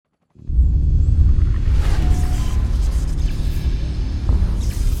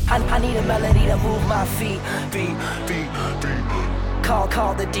I need a melody to move my feet.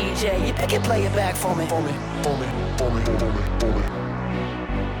 Call the DJ. You pick it, play it back for me.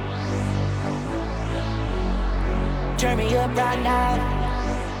 Turn me up right now.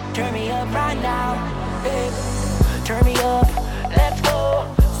 Turn me up right now. Hey. Turn me up. Let's go.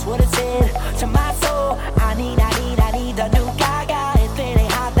 That's what it said to my soul. I need a new Gaga. If it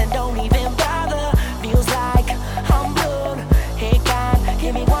ain't hot, then don't even bother. Feels like I'm blue. Hey God,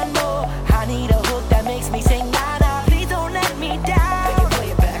 give me one more. I need a hook that makes me sing nada. Please don't let me down.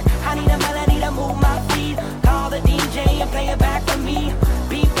 Play it back. I need a melody to move my feet. Call the DJ and play it back for me.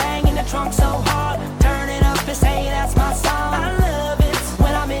 Beat bang in the trunk so hard. Turn it up and say that's my song. I love it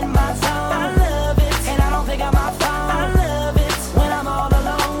when I'm in my zone. I love it and I don't pick up my phone. I love it when I'm all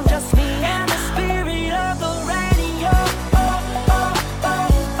alone, just me and the spirit of the radio.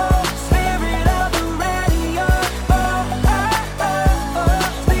 Spirit of the radio.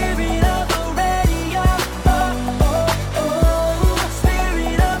 Spirit of the radio.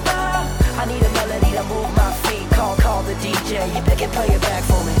 Spirit of the. I need a melody to move my feet. Call the DJ. You pick it, play it back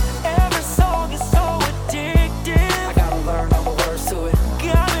for me.